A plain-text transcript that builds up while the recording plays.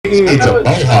He needs a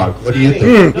mohawk. What do you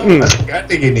think? I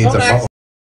think he needs a mohawk.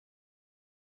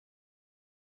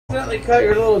 Definitely cut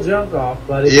your little junk off,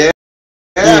 buddy. Yeah,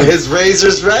 his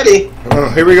razor's ready.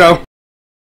 Here we go.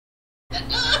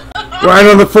 Right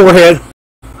on the forehead.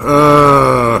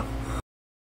 I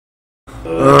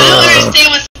don't understand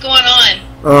what's going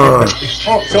on.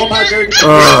 Show him how dirty.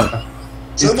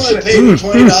 Somebody paid him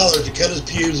 $20 to cut his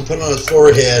pubes and put it on his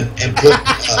forehead and put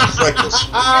freckles.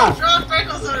 Draw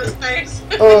freckles on his face.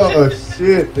 Oh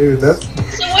shit, dude, that's.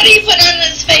 So what do you put on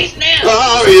his face now?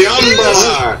 Oh,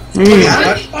 yumbar!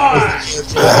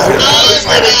 Oh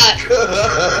my god.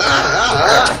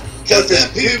 Cut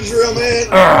that pubes real, man.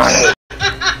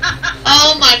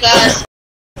 Oh my gosh.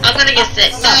 I'm gonna get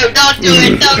sick. No, don't do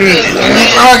it. Don't do it.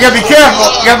 Oh, gotta be careful.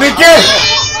 Gotta be careful.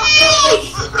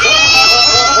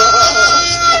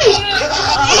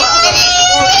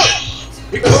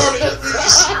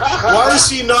 Why is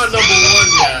he not number 1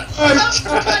 yet?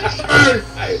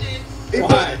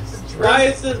 Why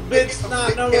is this bitch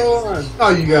not number 1? Oh,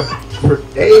 you got for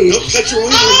days. Don't cut your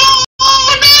wiener.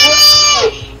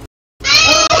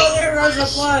 Oh, there goes the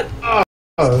blood.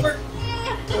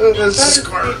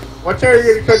 Watch out,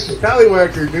 you're gonna cut your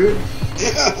tallywhacker, dude.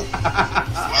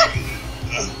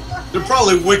 They're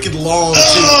probably wicked long, too.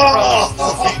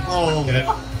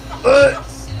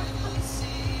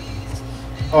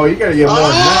 Oh, you gotta get more than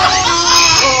that.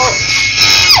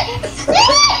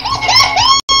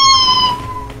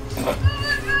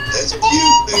 That's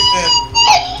cute, big man.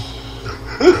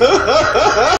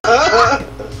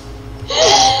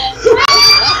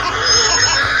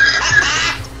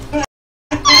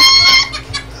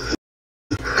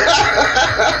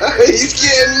 He's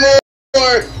getting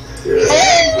more.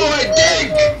 Oh boy, dig!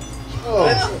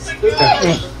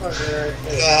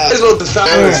 That's what the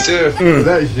sound is too.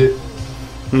 That shit.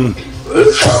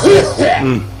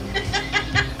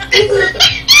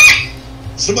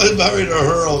 Somebody's about ready to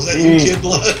hurl. Is that you, kid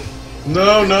blood?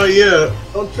 No, not yet.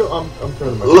 Don't chill. I'm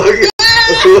turning my. Look at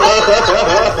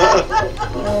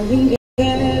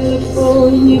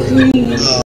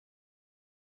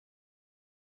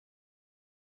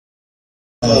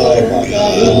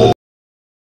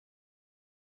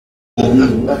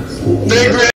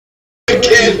Big Red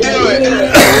can't do it.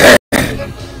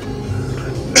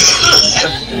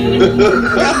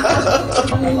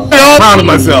 I'm proud of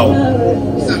myself.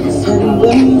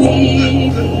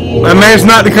 I managed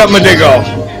not to cut my dick off.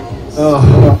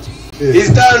 Oh,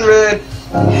 He's done, Red.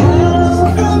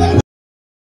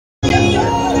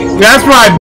 That's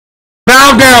right.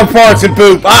 Bow down, farts and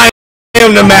poop. I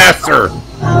am the master.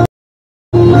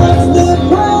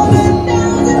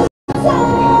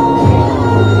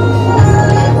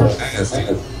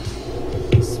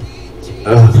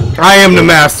 I am the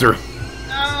master.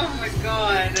 Oh my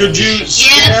god. Could you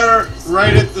stare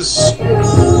right at the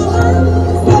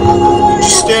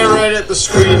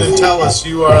screen and tell us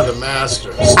you are the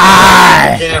master?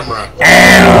 I Camera.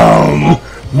 am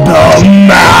the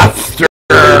master.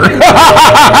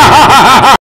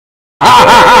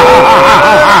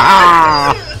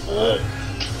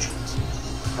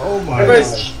 oh my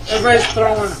Everybody's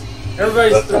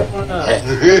throwing up.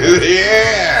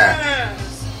 Yeah.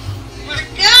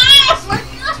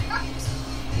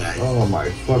 Oh my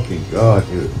fucking god,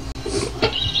 dude.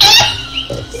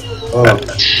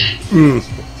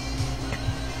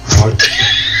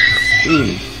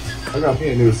 I got me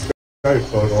a new Skype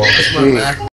photo. That's my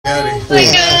Mac Daddy.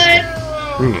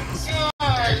 Oh my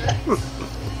god.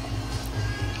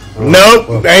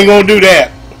 Nope, ain't gonna do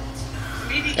that.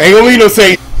 Ain't gonna be no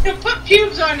say. He'll put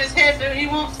pubes on his head, but he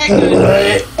won't take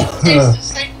it.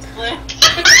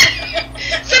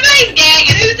 Somebody's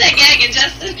gagging. Who's that gagging,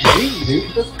 Justin?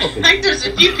 Dude, that's I fucking. think there's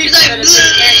a few people that are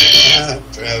gagging.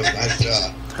 Travis, nice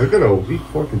job. I got a weak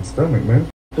fucking stomach, man.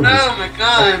 Oh my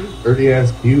god. Dirty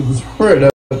ass pubes right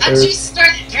up I there. just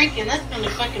started drinking. That's gonna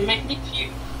fucking make me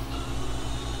puke.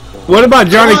 What about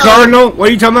Johnny Cardinal? What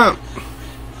are you talking about?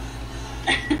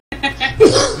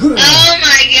 Oh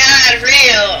my god,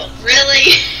 real?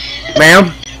 Really?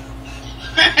 Ma'am?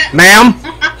 Ma'am?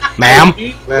 Ma'am?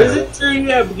 Is it true you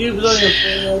have pubes on your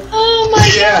forehead? Oh my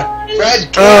Yeah. god. Fred.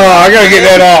 Oh, I gotta get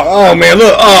that off. Oh man,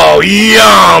 look. Oh,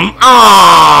 yum. Oh,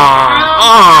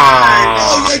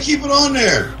 Ah. you gotta keep it on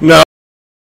there. No.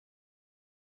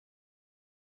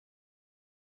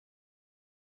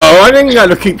 Oh, I didn't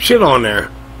gotta keep shit on there.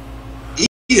 Eat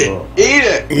it. Eat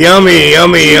it. Yummy,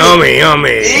 yummy, yummy,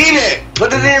 yummy. Eat it.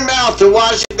 Put it in your mouth to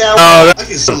wash it down. Oh, I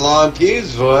can Some long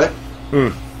pubes, boy.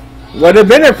 well, they've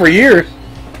been there for years.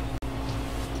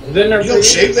 Then You don't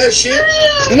shave that shit?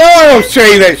 No, I don't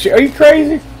shave that shit. Are you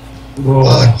crazy? Oh,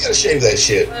 you gotta shave that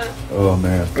shit. Oh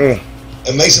man.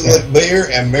 and makes it look bigger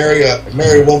and marry a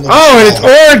woman. Oh, and it's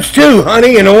orange too,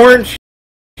 honey, and orange.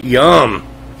 Yum.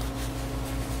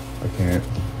 I can't.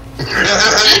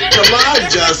 Come on,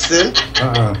 Justin.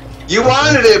 Uh-uh. You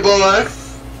wanted it, boy.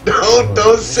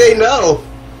 Don't say no.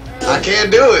 I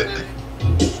can't do it.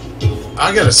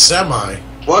 I got a semi.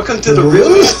 Welcome to the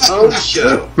Real Phone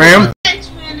Show. Ma'am?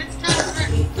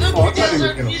 Oh, I thought he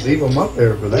was going to leave them up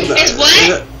there for that. It's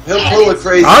what? He'll pull a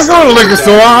crazy. I'll go to the liquor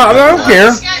store. I don't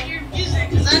care.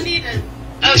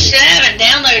 Oh shit, I haven't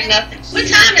downloaded nothing. What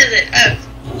time is it?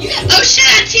 Oh shit,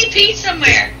 I TP'd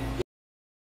somewhere.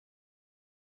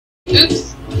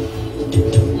 Oops.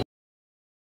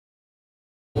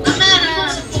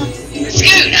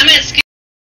 Scoot, I'm at Scoot.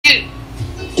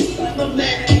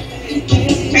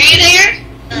 Are you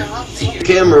there?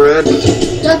 Camera red.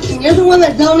 Justin, you're the one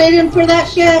that donated for that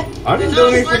shit? I didn't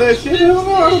donate for that shit. Hell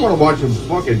no, I don't want to watch him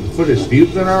fucking put his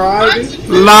pubes in our eyes.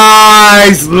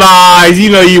 Lies, lies. You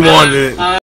know you wanted it.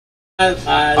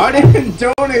 I didn't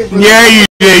donate for Yeah, you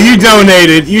did. You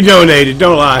donated. You donated.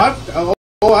 Don't lie.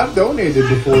 I've donated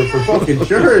before for fucking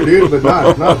sure, dude, but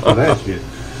not for that shit.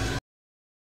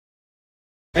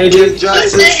 Hey, dude.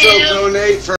 Justin still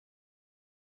donate for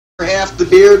half the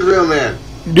beard, real man.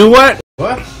 Do what?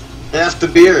 What? Half the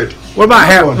beard. What about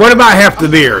half the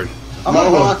beard?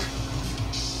 Mohawk.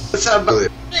 What's up, buddy?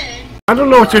 I don't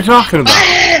know what you're talking about.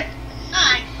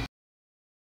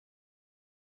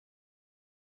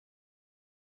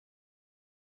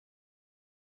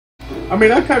 I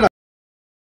mean, I kind of.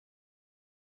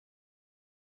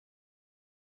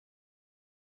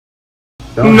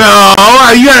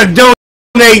 No, you gotta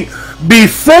donate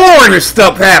before the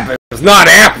stuff happens, not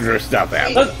after the stuff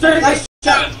happens. Let's take a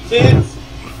shot, kids.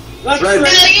 Let's Right.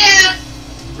 Hell yeah.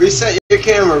 Reset your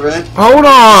camera, man. Hold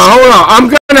on. I'm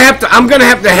gonna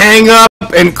have to hang up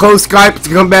and close Skype to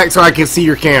come back so I can see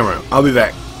your camera. I'll be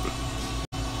back.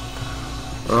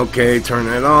 Okay, turn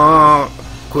that off.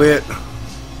 Quit.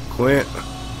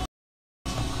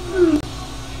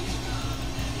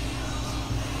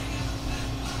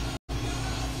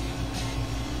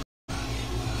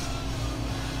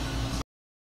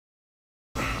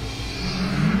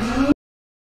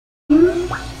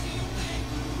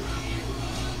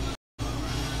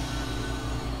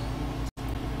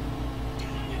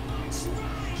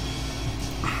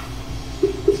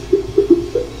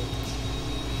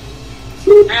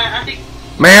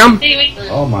 Ma'am?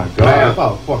 Oh my god, I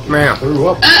about fucking Ma'am. threw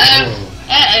up.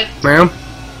 Ma'am?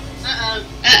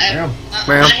 Ma'am.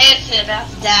 My headset about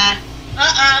to die.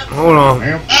 Hold on.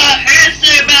 Ma'am.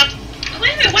 Headset about to...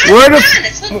 Wait a minute, why Where is the- it dying?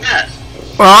 It's hooked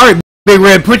up. Alright, Big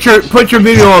Red, put your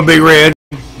video on, Big Red.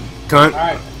 Cunt.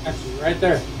 Alright, that's right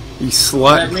there. You That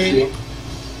slut. means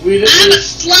we I'm a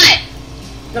just. slut.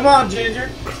 Come on, Ginger.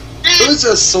 Who's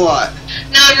a slut?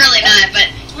 No, I'm really not, but...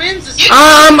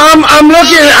 I'm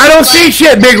looking. I don't see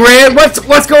shit, Big Red. What's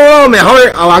going on there?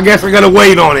 Hurry. Oh, I guess I gotta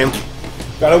wait on him.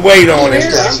 Gotta wait on him. You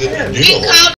can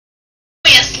call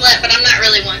me a slut, but I'm not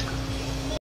really one.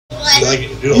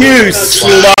 You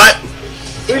slut.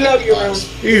 We love you, Rome.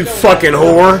 You fucking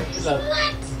whore.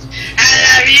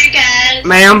 I love you guys.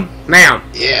 Ma'am.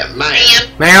 Yeah, man.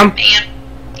 Ma'am.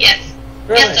 Yes.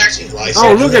 Really? Yes, sir.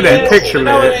 Oh, look at that picture, You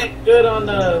know it man. ain't good on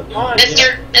the line.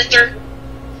 Mr.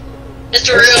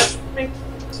 Real.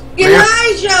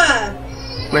 Elijah!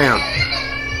 Ma'am.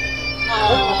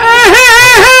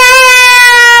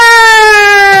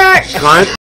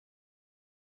 Cunt.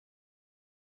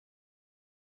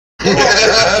 Real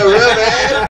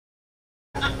man.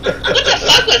 What the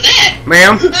fuck was that?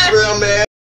 Ma'am. Real man.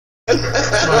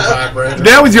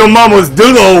 That was your mama's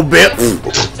doodle bit.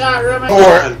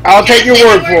 Or I'll take your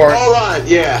word for it. Hold on,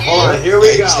 yeah, hold on. Here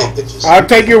we go. I'll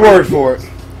take your word for it.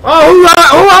 Oh, who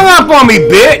hung up on me,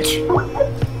 bitch?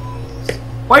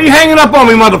 Why you hanging up on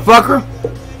me, motherfucker?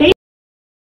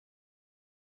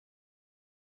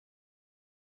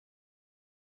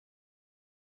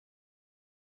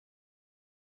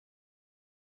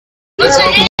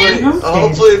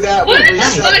 Hopefully that will What the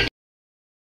reset. fuck?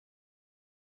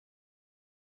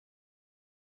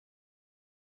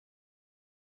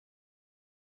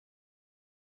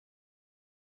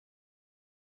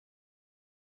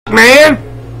 Man.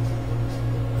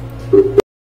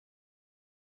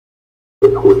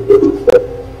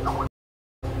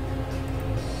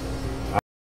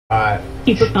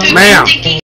 Ma'am.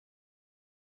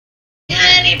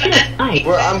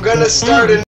 I'm gonna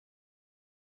start a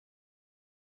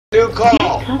new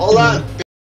call. Hold on.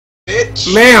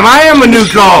 bitch. Ma'am, I am a new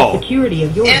call. Security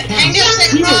of your Hang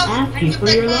account. on, We will call. ask you for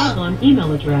your logon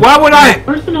email address. Why would I?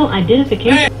 Personal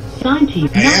identification signed to you,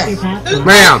 not your password.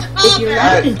 Ma'am. If you're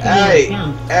logged into your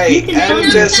account, you can end sign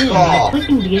this in by call.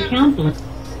 clicking the account link.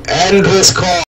 End this call.